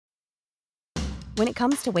When it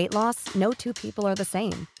comes to weight loss, no two people are the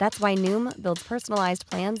same. That's why Noom builds personalized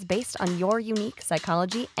plans based on your unique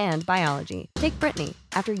psychology and biology. Take Brittany.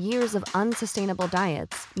 After years of unsustainable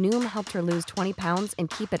diets, Noom helped her lose 20 pounds and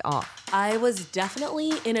keep it off. I was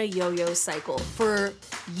definitely in a yo-yo cycle for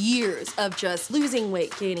years of just losing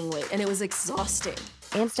weight, gaining weight, and it was exhausting.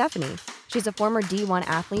 And Stephanie. She's a former D1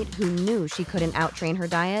 athlete who knew she couldn't outtrain her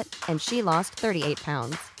diet, and she lost 38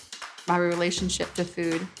 pounds. My relationship to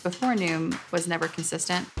food before Noom was never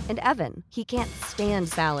consistent. And Evan, he can't stand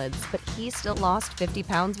salads, but he still lost 50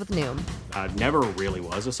 pounds with Noom. I never really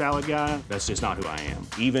was a salad guy. That's just not who I am.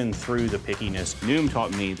 Even through the pickiness, Noom taught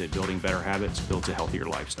me that building better habits builds a healthier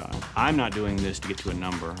lifestyle. I'm not doing this to get to a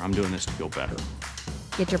number. I'm doing this to feel better.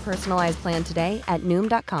 Get your personalized plan today at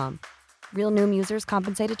Noom.com. Real Noom users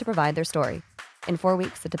compensated to provide their story. In 4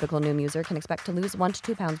 weeks, the typical Noom user can expect to lose 1 to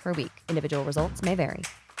 2 pounds per week. Individual results may vary.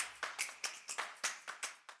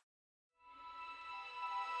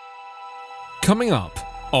 Coming up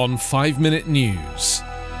on 5 Minute News.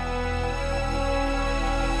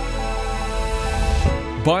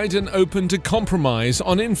 Biden open to compromise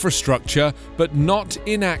on infrastructure, but not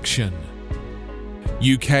inaction.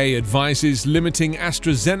 UK advises limiting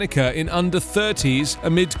AstraZeneca in under 30s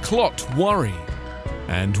amid clot worry.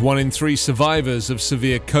 And 1 in 3 survivors of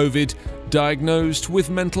severe COVID diagnosed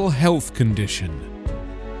with mental health condition.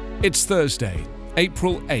 It's Thursday,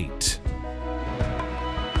 April 8.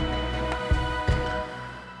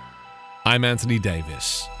 I'm Anthony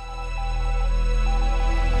Davis.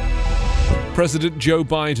 President Joe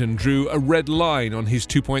Biden drew a red line on his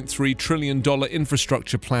 $2.3 trillion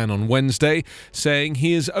infrastructure plan on Wednesday, saying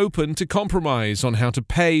he is open to compromise on how to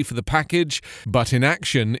pay for the package, but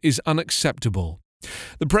inaction is unacceptable.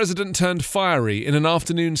 The president turned fiery in an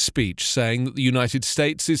afternoon speech, saying that the United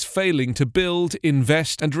States is failing to build,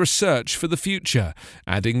 invest, and research for the future,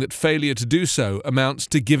 adding that failure to do so amounts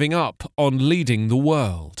to giving up on leading the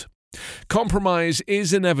world. Compromise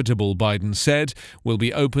is inevitable, Biden said. We'll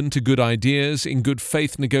be open to good ideas in good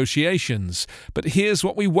faith negotiations, but here's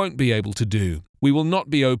what we won't be able to do. We will not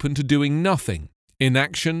be open to doing nothing.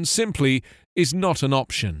 Inaction simply is not an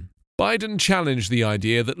option. Biden challenged the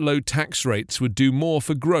idea that low tax rates would do more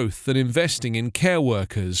for growth than investing in care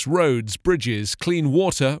workers, roads, bridges, clean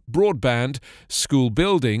water, broadband, school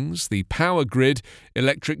buildings, the power grid,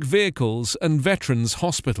 electric vehicles, and veterans'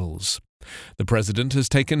 hospitals. The president has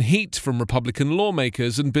taken heat from Republican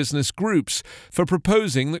lawmakers and business groups for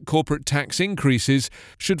proposing that corporate tax increases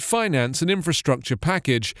should finance an infrastructure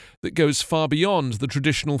package that goes far beyond the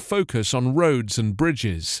traditional focus on roads and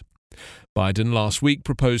bridges. Biden last week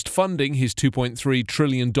proposed funding his $2.3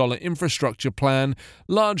 trillion infrastructure plan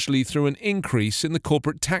largely through an increase in the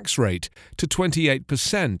corporate tax rate to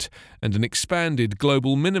 28% and an expanded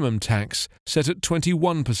global minimum tax set at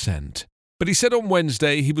 21%. But he said on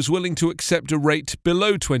Wednesday he was willing to accept a rate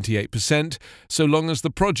below 28% so long as the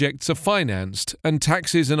projects are financed and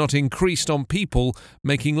taxes are not increased on people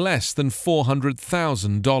making less than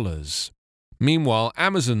 $400,000. Meanwhile,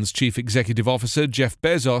 Amazon's chief executive officer Jeff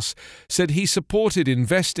Bezos said he supported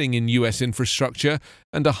investing in U.S. infrastructure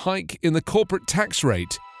and a hike in the corporate tax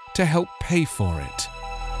rate to help pay for it.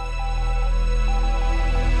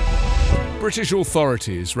 British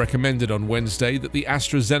authorities recommended on Wednesday that the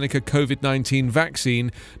AstraZeneca COVID-19 vaccine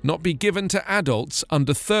not be given to adults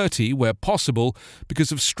under 30 where possible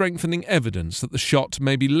because of strengthening evidence that the shot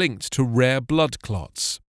may be linked to rare blood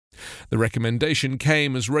clots. The recommendation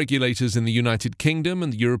came as regulators in the United Kingdom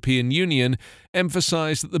and the European Union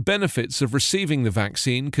emphasised that the benefits of receiving the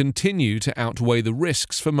vaccine continue to outweigh the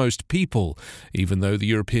risks for most people, even though the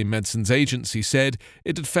European Medicines Agency said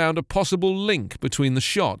it had found a possible link between the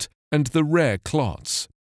shot and the rare clots.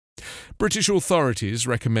 British authorities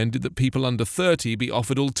recommended that people under 30 be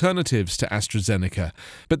offered alternatives to AstraZeneca,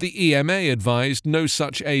 but the EMA advised no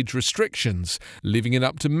such age restrictions, leaving it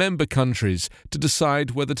up to member countries to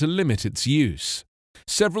decide whether to limit its use.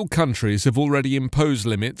 Several countries have already imposed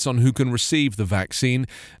limits on who can receive the vaccine,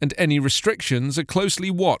 and any restrictions are closely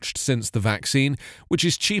watched since the vaccine, which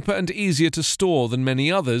is cheaper and easier to store than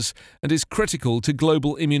many others and is critical to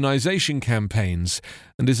global immunization campaigns,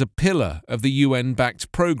 and is a pillar of the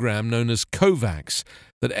UN-backed program known as COVAX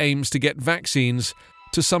that aims to get vaccines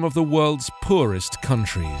to some of the world's poorest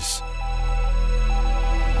countries.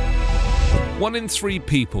 1 in 3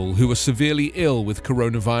 people who were severely ill with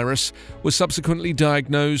coronavirus were subsequently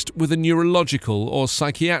diagnosed with a neurological or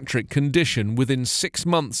psychiatric condition within 6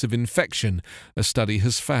 months of infection, a study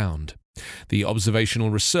has found. The observational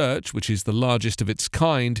research, which is the largest of its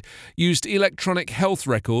kind, used electronic health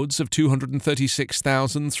records of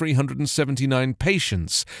 236,379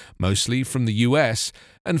 patients, mostly from the US,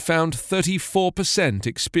 and found 34%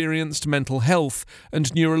 experienced mental health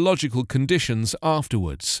and neurological conditions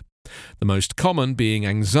afterwards. The most common being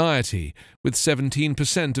anxiety, with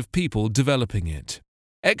 17% of people developing it.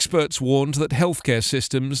 Experts warned that healthcare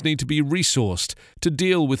systems need to be resourced to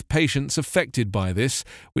deal with patients affected by this,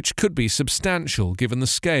 which could be substantial given the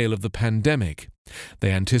scale of the pandemic.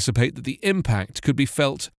 They anticipate that the impact could be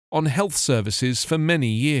felt on health services for many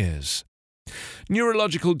years.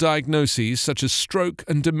 Neurological diagnoses such as stroke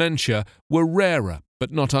and dementia were rarer,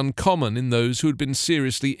 but not uncommon in those who had been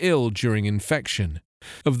seriously ill during infection.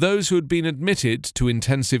 Of those who had been admitted to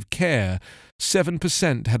intensive care,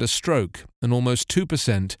 7% had a stroke and almost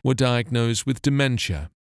 2% were diagnosed with dementia.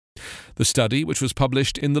 The study, which was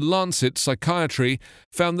published in The Lancet Psychiatry,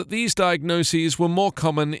 found that these diagnoses were more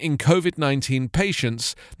common in COVID-19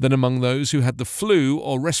 patients than among those who had the flu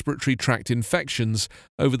or respiratory tract infections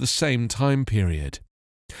over the same time period.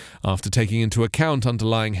 After taking into account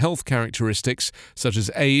underlying health characteristics such as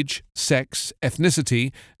age, sex,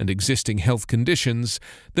 ethnicity, and existing health conditions,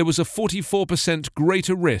 there was a 44%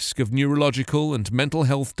 greater risk of neurological and mental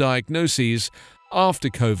health diagnoses after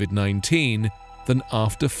COVID-19 than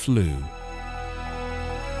after flu.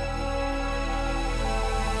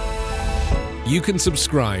 You can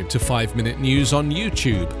subscribe to 5 Minute News on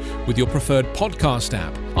YouTube with your preferred podcast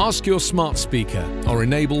app. Ask your smart speaker or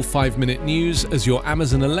enable 5 Minute News as your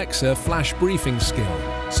Amazon Alexa flash briefing skill.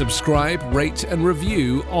 Subscribe, rate and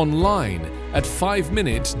review online at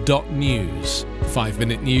 5minute.news. 5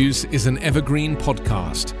 Minute News is an evergreen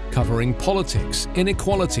podcast covering politics,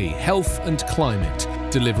 inequality, health and climate,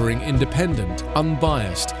 delivering independent,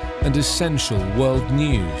 unbiased and essential world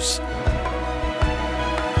news.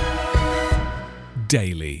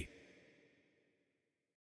 Daily.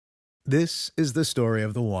 This is the story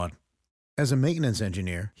of the one. As a maintenance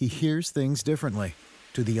engineer, he hears things differently.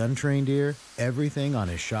 To the untrained ear, everything on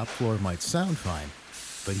his shop floor might sound fine,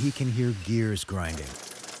 but he can hear gears grinding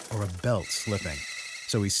or a belt slipping.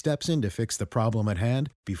 So he steps in to fix the problem at hand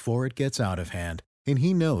before it gets out of hand. And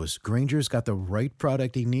he knows Grainger's got the right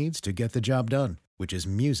product he needs to get the job done, which is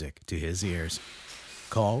music to his ears.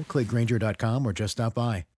 Call, click Grainger.com, or just stop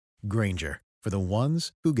by. Grainger, for the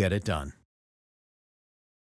ones who get it done.